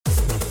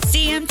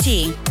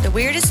CMT, the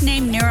weirdest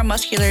named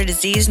neuromuscular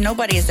disease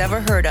nobody has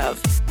ever heard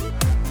of.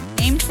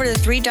 Named for the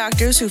three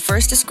doctors who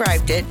first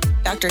described it,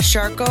 Dr.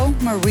 Sharko,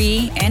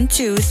 Marie, and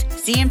Tooth,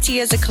 CMT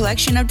is a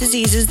collection of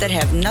diseases that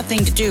have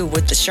nothing to do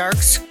with the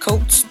sharks,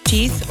 coats,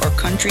 teeth, or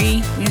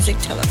country music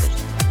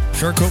television.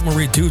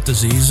 Charcot-Marie-Tooth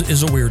disease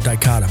is a weird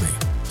dichotomy.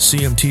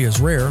 CMT is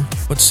rare,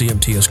 but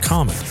CMT is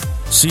common.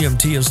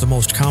 CMT is the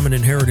most common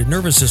inherited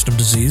nervous system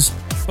disease,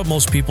 but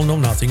most people know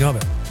nothing of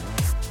it.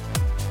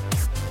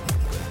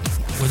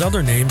 With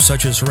other names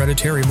such as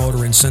hereditary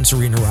motor and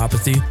sensory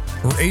neuropathy,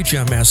 or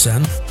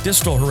HMSN,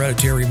 distal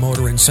hereditary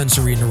motor and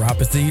sensory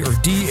neuropathy, or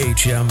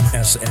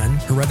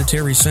DHMSN,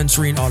 hereditary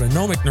sensory and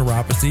autonomic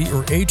neuropathy,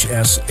 or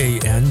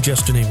HSAN,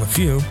 just to name a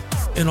few,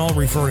 and all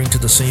referring to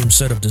the same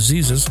set of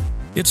diseases,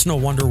 it's no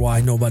wonder why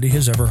nobody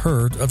has ever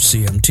heard of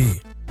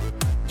CMT.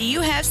 Do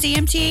you have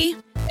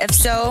CMT? If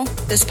so,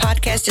 this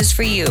podcast is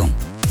for you.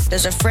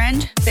 Does a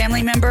friend,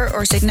 family member,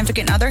 or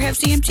significant other have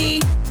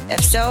CMT?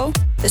 If so,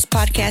 this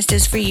podcast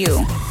is for you.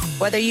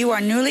 Whether you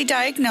are newly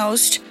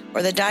diagnosed,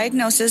 or the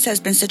diagnosis has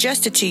been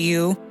suggested to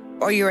you,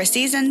 or you're a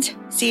seasoned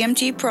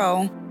CMT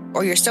pro,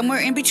 or you're somewhere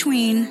in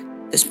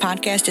between, this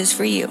podcast is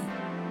for you.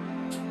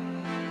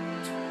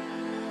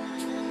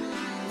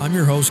 I'm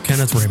your host,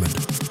 Kenneth Raymond.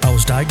 I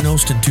was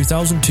diagnosed in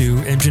 2002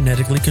 and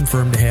genetically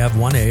confirmed to have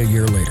 1A a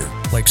year later.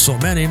 Like so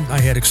many, I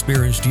had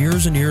experienced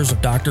years and years of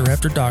doctor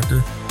after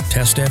doctor,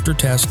 test after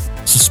test,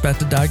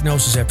 suspected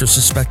diagnosis after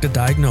suspected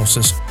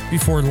diagnosis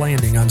before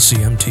landing on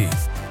CMT.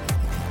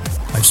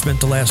 I've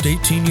spent the last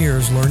 18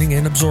 years learning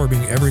and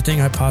absorbing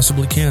everything I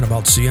possibly can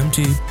about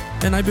CMT,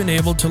 and I've been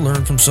able to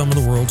learn from some of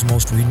the world's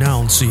most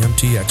renowned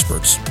CMT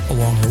experts.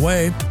 Along the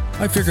way,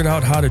 I figured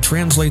out how to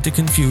translate the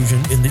confusion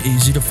into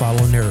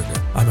easy-to-follow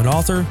narrative. I'm an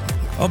author,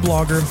 a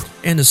blogger,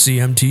 and a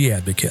CMT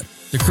advocate.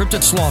 The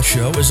Cryptid Sloth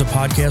Show is a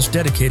podcast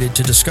dedicated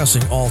to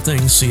discussing all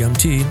things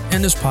CMT,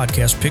 and this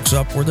podcast picks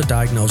up where the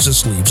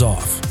diagnosis leaves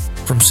off.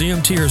 From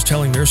CMTers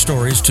telling their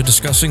stories to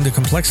discussing the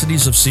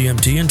complexities of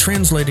CMT and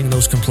translating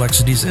those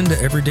complexities into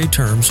everyday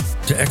terms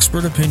to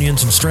expert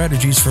opinions and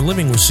strategies for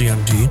living with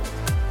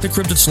CMT, the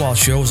Cryptid Sloth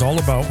Show is all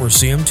about where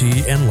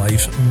CMT and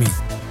life meet.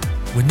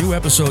 With new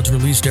episodes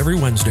released every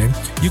Wednesday,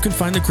 you can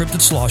find the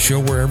Cryptid Sloth Show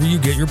wherever you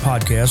get your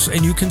podcasts,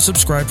 and you can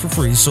subscribe for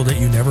free so that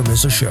you never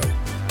miss a show.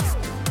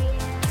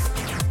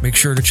 Make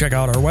sure to check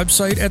out our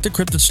website at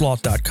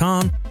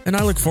thecryptidsloth.com, and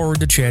I look forward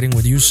to chatting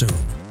with you soon.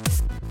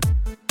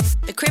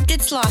 The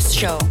Cryptid Sloth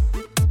Show,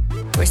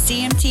 where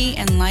CMT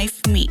and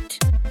life meet.